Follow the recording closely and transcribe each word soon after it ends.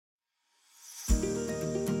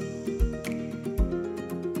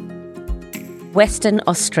Western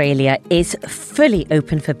Australia is fully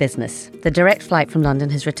open for business. The direct flight from London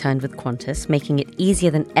has returned with Qantas, making it easier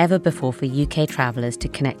than ever before for UK travellers to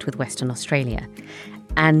connect with Western Australia.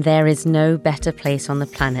 And there is no better place on the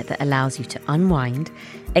planet that allows you to unwind,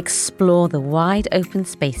 explore the wide open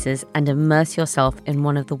spaces and immerse yourself in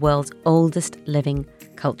one of the world's oldest living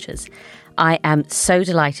cultures. I am so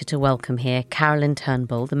delighted to welcome here Carolyn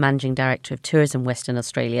Turnbull, the Managing Director of Tourism Western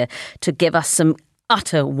Australia, to give us some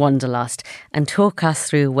utter wanderlust and talk us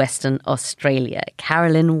through Western Australia.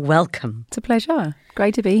 Carolyn, welcome. It's a pleasure.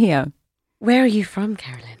 Great to be here. Where are you from,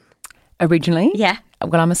 Carolyn? Originally? Yeah.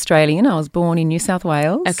 Well, I'm Australian. I was born in New South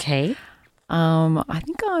Wales. Okay. I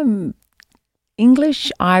think I'm English,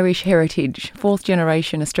 Irish heritage, fourth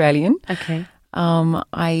generation Australian. Okay.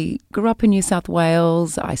 I grew up in New South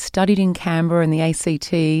Wales. I studied in Canberra and the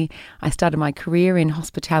ACT. I started my career in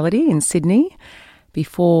hospitality in Sydney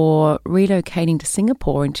before relocating to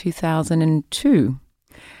Singapore in 2002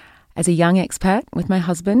 as a young expat with my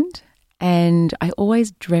husband. And I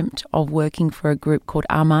always dreamt of working for a group called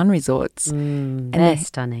Aman Resorts. And they're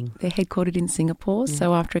stunning. They're headquartered in Singapore.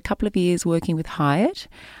 So after a couple of years working with Hyatt,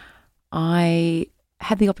 I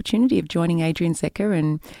had the opportunity of joining Adrian Zecker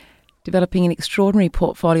and developing an extraordinary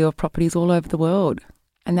portfolio of properties all over the world.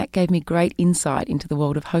 And that gave me great insight into the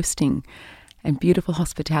world of hosting and beautiful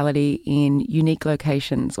hospitality in unique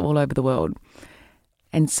locations all over the world.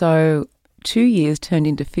 And so 2 years turned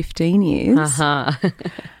into 15 years.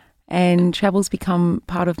 And travel's become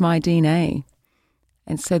part of my DNA.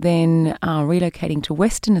 And so then relocating to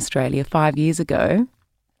Western Australia 5 years ago,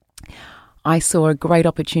 I saw a great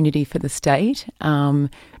opportunity for the state to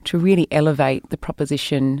really elevate the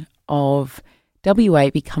proposition of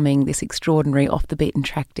WA becoming this extraordinary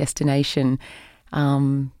off-the-beaten-track destination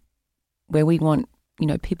where we want,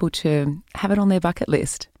 people to have it on their bucket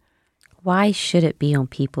list. Why should it be on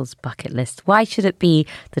people's bucket lists? Why should it be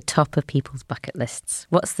the top of people's bucket lists?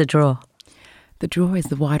 What's the draw? The draw is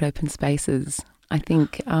the wide open spaces. I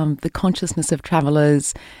think the consciousness of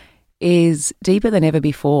travellers is deeper than ever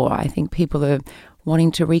before. I think people are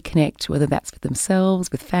wanting to reconnect, whether that's with themselves,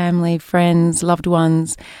 with family, friends, loved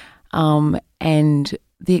ones, and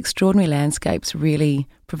the extraordinary landscapes really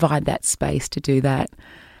provide that space to do that.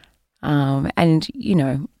 And,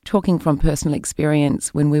 talking from personal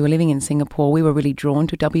experience, when we were living in Singapore, we were really drawn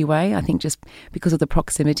to WA, I think just because of the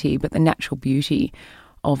proximity, but the natural beauty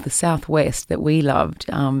of the southwest that we loved,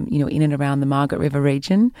 in and around the Margaret River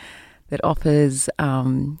region that offers,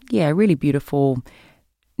 really beautiful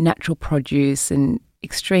natural produce and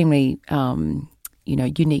extremely,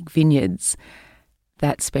 unique vineyards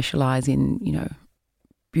that specialise in,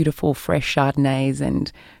 beautiful fresh Chardonnays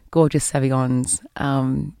and gorgeous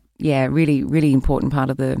Sauvignon. Really, really important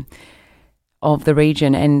part of the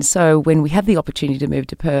region. And so when we had the opportunity to move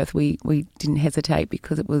to Perth, we didn't hesitate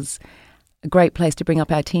because it was a great place to bring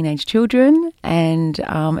up our teenage children, and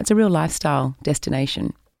it's a real lifestyle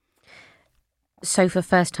destination. So for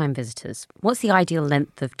first-time visitors, what's the ideal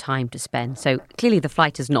length of time to spend? So clearly the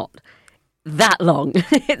flight is not that long.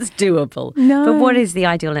 It's doable. No. But what is the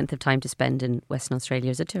ideal length of time to spend in Western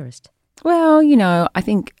Australia as a tourist? Well, I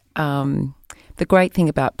think the great thing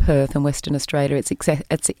about Perth and Western Australia,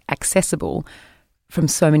 it's accessible from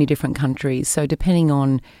so many different countries. So depending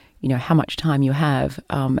on, how much time you have,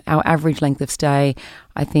 our average length of stay,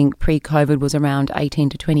 I think pre-COVID was around 18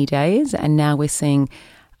 to 20 days. And now we're seeing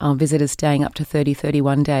visitors staying up to 30,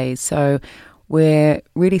 31 days. So we're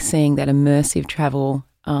really seeing that immersive travel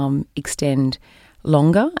extend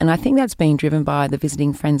longer. And I think that's being driven by the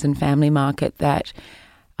visiting friends and family market that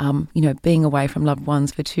being away from loved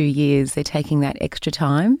ones for 2 years, they're taking that extra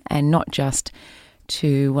time and not just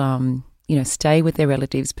to, stay with their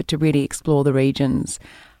relatives, but to really explore the regions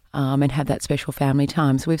and have that special family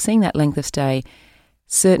time. So we've seen that length of stay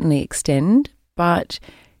certainly extend. But,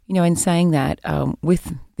 in saying that,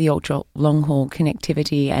 with the ultra long-haul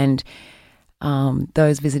connectivity and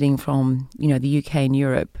those visiting from, the UK and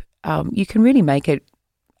Europe, you can really make it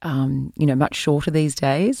much shorter these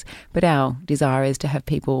days, but our desire is to have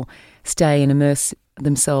people stay and immerse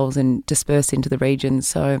themselves and disperse into the region.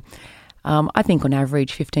 So I think on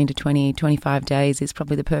average 15 to 20, 25 days is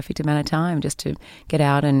probably the perfect amount of time just to get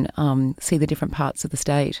out and see the different parts of the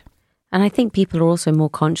state. And I think people are also more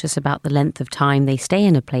conscious about the length of time they stay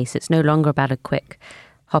in a place. It's no longer about a quick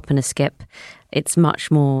hop and a skip. It's much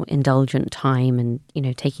more indulgent time and,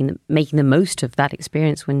 making the most of that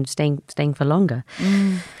experience when staying for longer.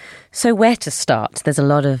 So where to start? There's a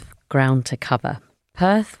lot of ground to cover.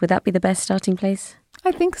 Perth, would that be the best starting place?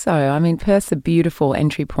 I think so. I mean, Perth's a beautiful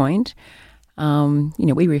entry point.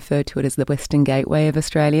 We refer to it as the Western Gateway of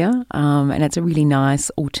Australia, and it's a really nice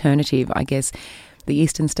alternative. I guess the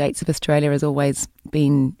eastern states of Australia has always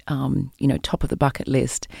been, top of the bucket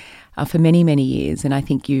list for many, many years, and I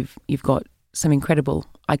think you've got some incredible,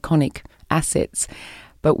 iconic assets.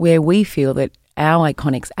 But where we feel that our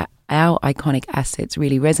iconic assets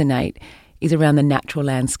really resonate is around the natural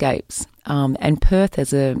landscapes, and Perth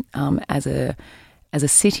as a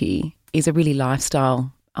city is a really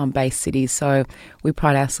lifestyle based city. So we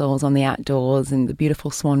pride ourselves on the outdoors and the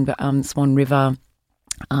beautiful Swan River,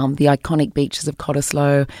 the iconic beaches of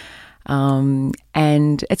Cottesloe,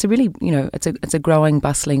 and it's a really it's a growing,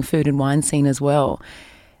 bustling food and wine scene as well.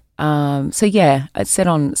 It's set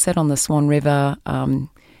on the Swan River.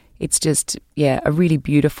 It's just a really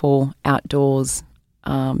beautiful outdoors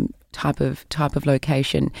type of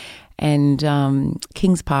location, and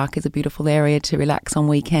Kings Park is a beautiful area to relax on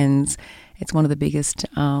weekends. It's one of the biggest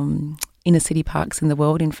inner city parks in the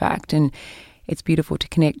world, in fact, and it's beautiful to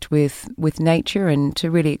connect with nature and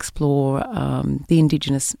to really explore the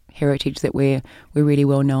Indigenous heritage that we're really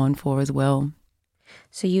well known for as well.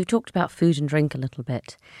 So you've talked about food and drink a little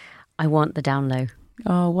bit. I want the down low.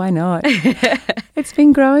 Oh, why not? It's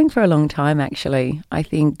been growing for a long time, actually. I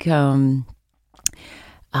think, the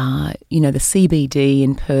CBD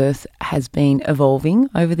in Perth has been evolving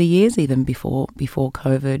over the years, even before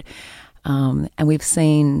COVID. And we've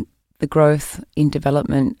seen the growth in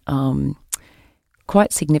development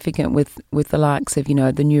quite significant with the likes of,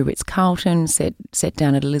 the new Ritz-Carlton set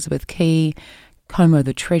down at Elizabeth Quay, Como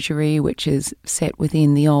the Treasury, which is set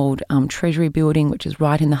within the old Treasury building, which is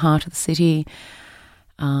right in the heart of the city.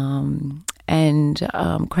 And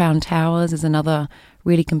Crown Towers is another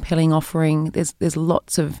really compelling offering. There's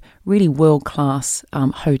lots of really world-class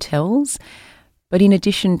hotels. But in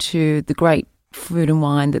addition to the great food and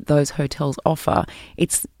wine that those hotels offer,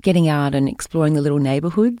 it's getting out and exploring the little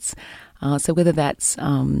neighbourhoods. So whether that's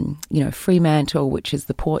Fremantle, which is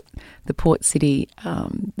the port city,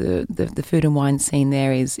 the food and wine scene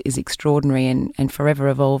there is extraordinary and forever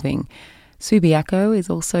evolving. Subiaco is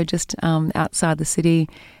also just outside the city,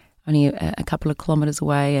 only a couple of kilometres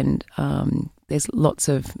away, and there's lots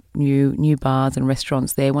of new bars and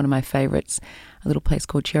restaurants there. One of my favourites, a little place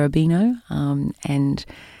called Cherubino, and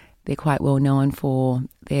they're quite well known for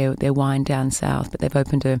their wine down south, but they've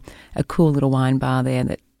opened a cool little wine bar there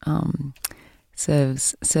that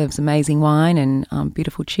serves amazing wine and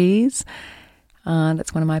beautiful cheese.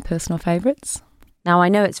 That's one of my personal favourites. Now, I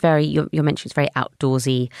know it's you mentioned it's very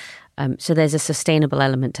outdoorsy, so there's a sustainable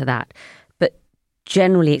element to that. But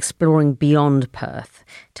generally exploring beyond Perth,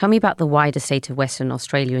 tell me about the wider state of Western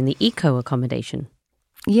Australia and the eco accommodation.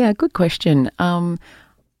 Yeah, good question.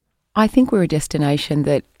 I think we're a destination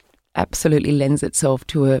that absolutely lends itself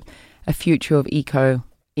to a future of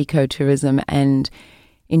ecotourism, and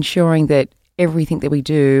ensuring that everything that we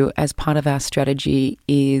do as part of our strategy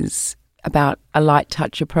is about a light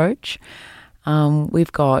touch approach.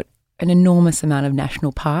 We've got an enormous amount of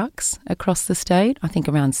national parks across the state, I think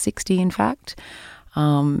around 60 in fact,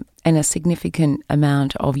 and a significant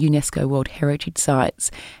amount of UNESCO World Heritage Sites.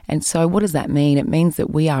 And so what does that mean? It means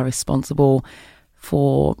that we are responsible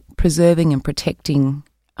for preserving and protecting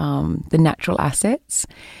the natural assets,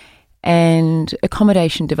 and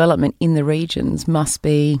accommodation development in the regions must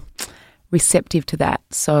be receptive to that.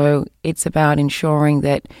 So it's about ensuring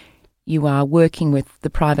that you are working with the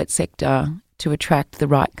private sector to attract the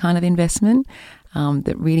right kind of investment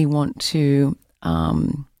that really want to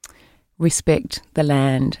respect the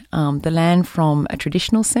land from a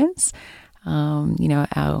traditional sense.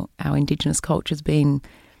 Our Indigenous culture has been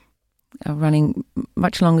running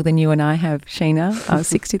much longer than you and I have, Sheena,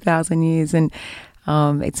 60,000 years, and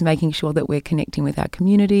it's making sure that we're connecting with our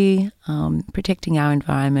community, protecting our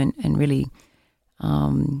environment, and really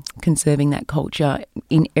conserving that culture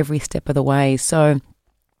in every step of the way. So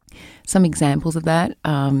some examples of that,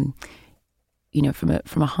 from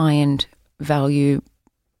a high-end value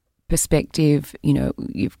perspective,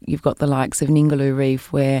 you've got the likes of Ningaloo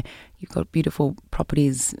Reef, where you've got beautiful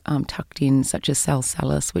properties tucked in, such as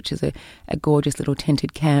Salsalis, which is a gorgeous little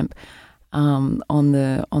tented camp on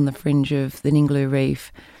the fringe of the Ningaloo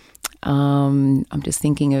Reef. I'm just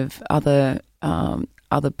thinking of other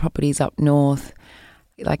properties up north,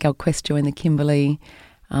 like Alquesto in the Kimberley.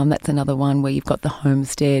 That's another one where you've got the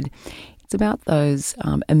homestead. It's about those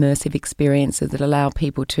immersive experiences that allow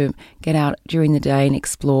people to get out during the day and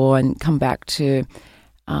explore and come back to,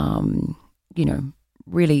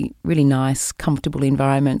 really, really nice, comfortable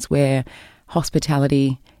environments where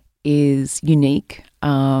hospitality is unique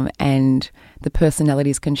and the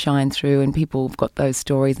personalities can shine through, and people have got those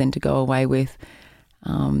stories then to go away with.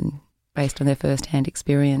 based on their first-hand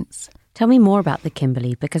experience. Tell me more about the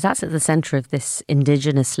Kimberley, because that's at the centre of this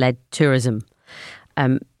Indigenous-led tourism.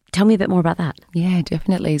 Tell me a bit more about that. Yeah,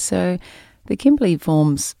 definitely. So the Kimberley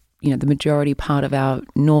forms, the majority part of our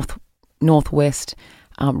northwest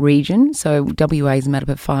region. So WA is made up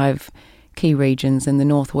of 5 key regions, and the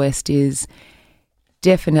northwest is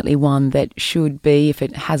definitely one that should be, if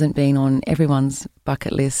it hasn't been, on everyone's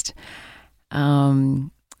bucket list.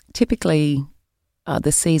 Typically,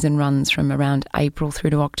 the season runs from around April through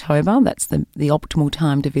to October. That's the optimal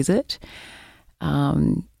time to visit.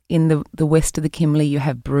 In the west of the Kimberley, you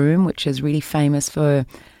have Broome, which is really famous for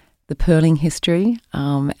the pearling history,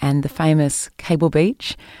 and the famous Cable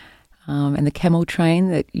Beach, and the camel train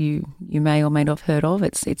that you may or may not have heard of.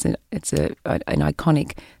 It's an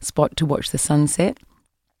iconic spot to watch the sunset.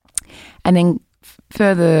 And then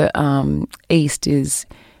further east is,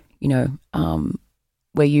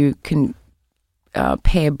 where you can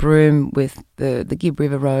pair Broome with the Gibb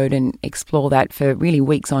River Road and explore that for really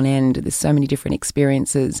weeks on end. There's so many different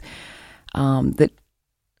experiences that,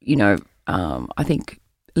 I think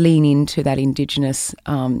lean into that Indigenous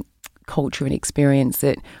culture and experience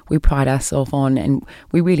that we pride ourselves on, and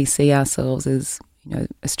we really see ourselves as,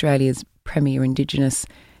 Australia's premier Indigenous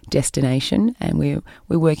destination, and we're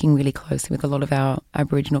working really closely with a lot of our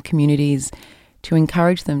Aboriginal communities to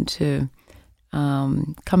encourage them to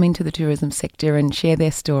come into the tourism sector and share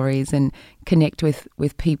their stories and connect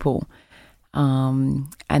with people. And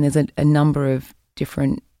there's a number of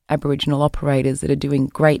different Aboriginal operators that are doing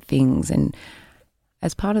great things. And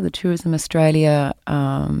as part of the Tourism Australia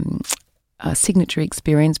signature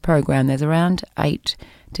experience program, there's around 8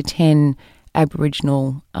 to 10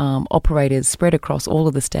 Aboriginal operators spread across all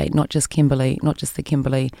of the state, not just the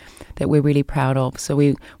Kimberley, that we're really proud of. So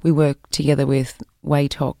we work together with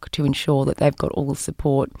WATOC to ensure that they've got all the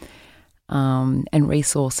support and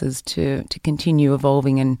resources to continue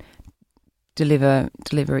evolving and deliver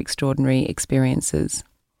extraordinary experiences.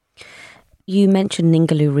 You mentioned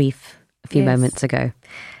Ningaloo Reef a few Yes. moments ago.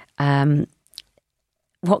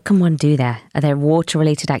 What can one do there? Are there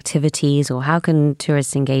water-related activities, or how can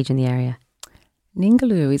tourists engage in the area?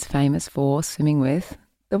 Ningaloo is famous for swimming with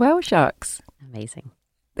the whale sharks. Amazing.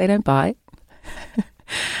 They don't bite.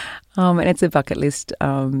 And it's a bucket list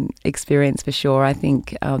experience for sure. I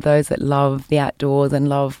think those that love the outdoors and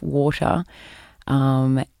love water,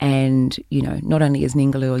 and, not only is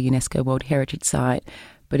Ningaloo a UNESCO World Heritage Site,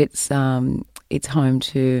 but it's home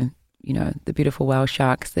to, the beautiful whale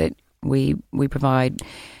sharks that we provide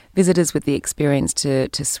visitors with the experience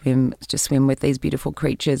to swim with these beautiful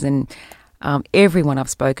creatures. And everyone I've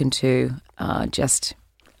spoken to just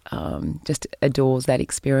adores that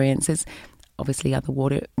experience. There's obviously other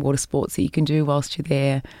water sports that you can do whilst you're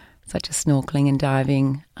there, such as snorkeling and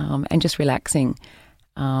diving, and just relaxing.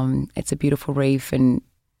 It's a beautiful reef and,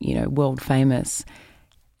 world famous.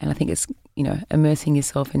 And I think it's, immersing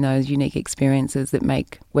yourself in those unique experiences that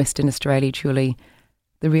make Western Australia truly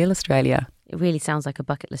the real Australia. It really sounds like a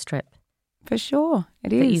bucket list trip. For sure,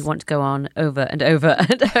 it is. That you want to go on over and over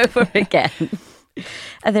and over again.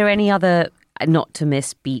 Are there any other not to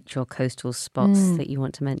miss beach or coastal spots that you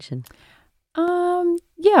want to mention?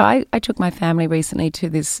 I took my family recently to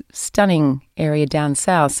this stunning area down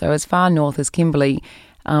south. So as far north as Kimberley,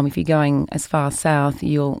 if you're going as far south,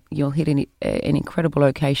 you'll hit an incredible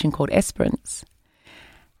location called Esperance.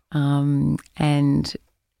 And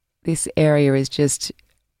this area is just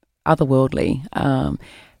otherworldly.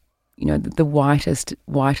 The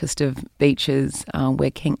whitest of beaches,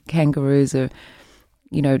 where kangaroos are,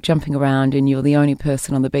 jumping around, and you're the only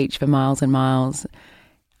person on the beach for miles and miles.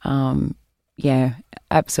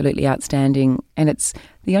 Absolutely outstanding. And it's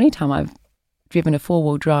the only time I've driven a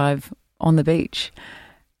 4-wheel drive on the beach,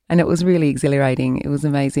 and it was really exhilarating. It was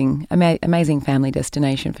amazing, amazing family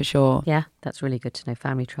destination for sure. Yeah, that's really good to know.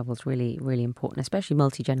 Family travel is really, really important, especially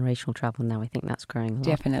multi-generational travel now. I think that's growing a lot.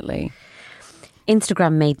 Definitely.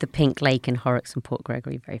 Instagram made the Pink Lake in Horrocks and Port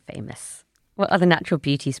Gregory very famous. What other natural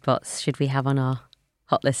beauty spots should we have on our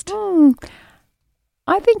hot list?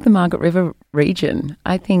 I think the Margaret River region.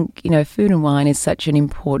 I think, food and wine is such an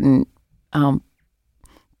important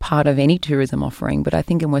part of any tourism offering, but I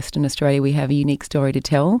think in Western Australia we have a unique story to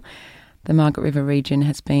tell. The Margaret River region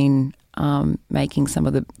has been making some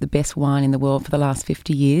of the best wine in the world for the last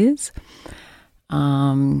 50 years.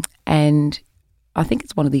 And I think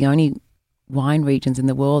it's one of the only wine regions in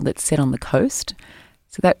the world that's set on the coast.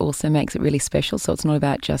 So that also makes it really special. So it's not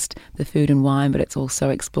about just the food and wine, but it's also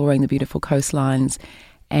exploring the beautiful coastlines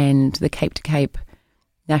and the Cape to Cape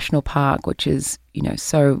National Park, which is,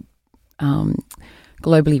 so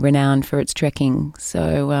globally renowned for its trekking.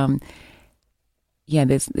 So,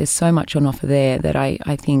 there's so much on offer there that I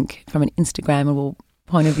think from an Instagrammable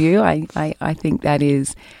point of view, I think that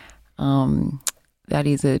is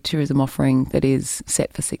a tourism offering that is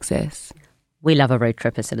set for success. We love a road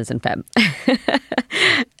trip at Citizen Fem.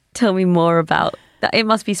 Tell me more about that. It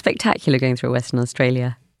must be spectacular going through Western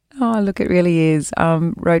Australia. Oh, look, it really is.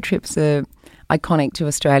 Road trips are iconic to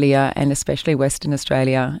Australia and especially Western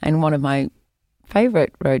Australia. And one of my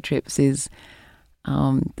favourite road trips is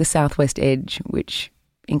the Southwest Edge, which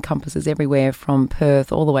encompasses everywhere from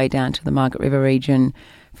Perth all the way down to the Margaret River region,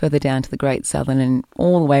 further down to the Great Southern, and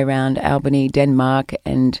all the way around Albany, Denmark,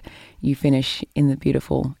 and you finish in the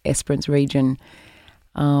beautiful Esperance region.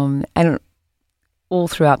 And all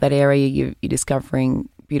throughout that area, you're discovering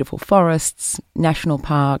beautiful forests, national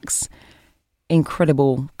parks,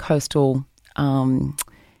 incredible coastal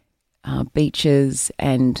beaches,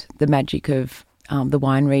 and the magic of the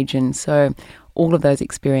wine region. So all of those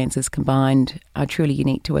experiences combined are truly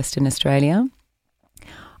unique to Western Australia.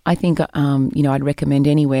 I think, I'd recommend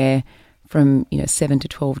anywhere from, 7 to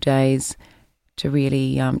 12 days to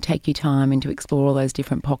really take your time and to explore all those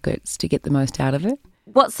different pockets to get the most out of it.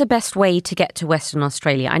 What's the best way to get to Western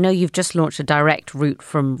Australia? I know you've just launched a direct route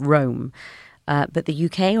from Rome, but the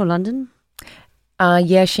UK or London?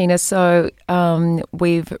 Yeah, Sheena. So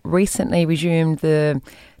we've recently resumed the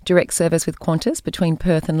direct service with Qantas between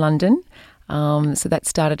Perth and London. So that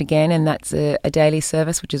started again, and that's a daily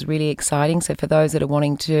service, which is really exciting. So for those that are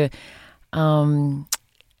wanting to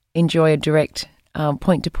enjoy a direct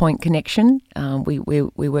point-to-point connection, we're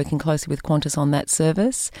working closely with Qantas on that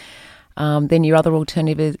service. Then your other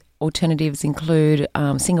alternatives include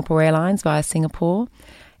Singapore Airlines via Singapore,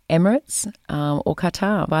 Emirates, or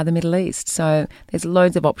Qatar via the Middle East. So there's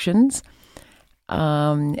loads of options.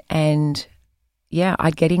 And yeah,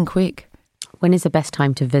 I'd get in quick. When is the best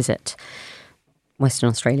time to visit Western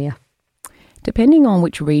Australia? Depending on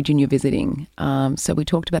which region you're visiting. So we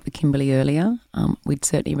talked about the Kimberley earlier. We'd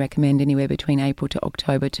certainly recommend anywhere between April to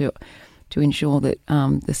October to ensure that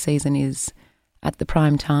the season is at the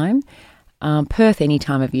prime time. Perth any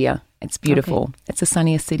time of year. It's beautiful. Okay. It's the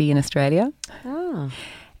sunniest city in Australia. Oh.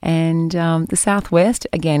 And the Southwest,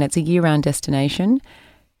 again, it's a year-round destination.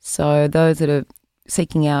 So those that are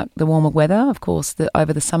seeking out the warmer weather, of course,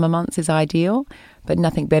 over the summer months is ideal, but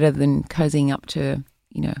nothing better than cozying up to,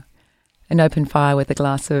 an open fire with a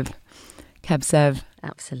glass of Cab Sav.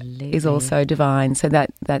 Absolutely. Is also divine. So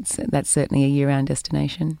that's certainly a year-round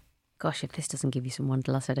destination. Gosh, if this doesn't give you some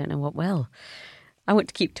wanderlust, I don't know what will. I want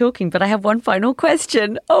to keep talking, but I have one final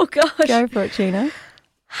question. Oh, gosh. Go for it, Sheena.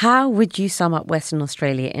 How would you sum up Western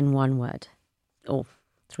Australia in one word? Or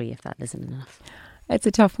 3 if that isn't enough. It's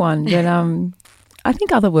a tough one, but I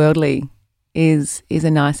think otherworldly is a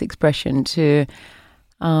nice expression to,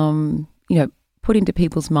 put into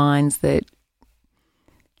people's minds that,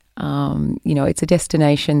 it's a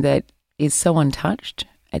destination that is so untouched.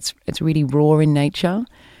 It's really raw in nature.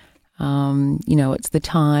 It's the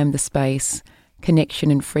time, the space, connection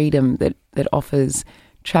and freedom that offers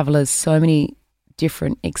travellers so many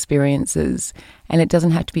different experiences, and it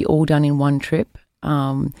doesn't have to be all done in one trip.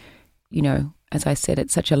 As I said,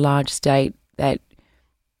 it's such a large state that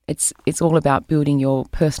it's all about building your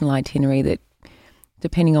personal itinerary that,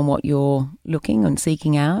 depending on what you're looking and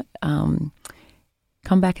seeking out,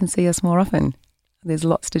 come back and see us more often. There's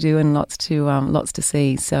lots to do and lots to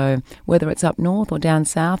see. So whether it's up north or down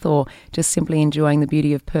south or just simply enjoying the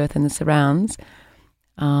beauty of Perth and the surrounds,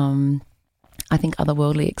 I think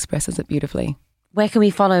Otherworldly expresses it beautifully. Where can we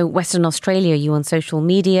follow Western Australia? Are you on social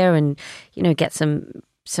media and, get some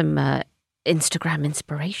Instagram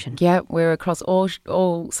inspiration? Yeah, we're across all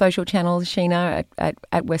social channels, Sheena,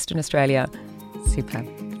 at Western Australia. Superb.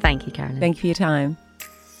 Thank you, Carolyn. Thank you for your time.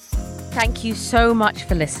 Thank you so much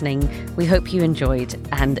for listening. We hope you enjoyed,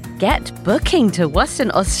 and get booking to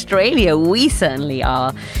Western Australia. We certainly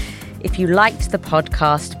are. If you liked the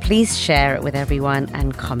podcast, please share it with everyone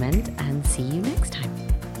and comment, and see you next time.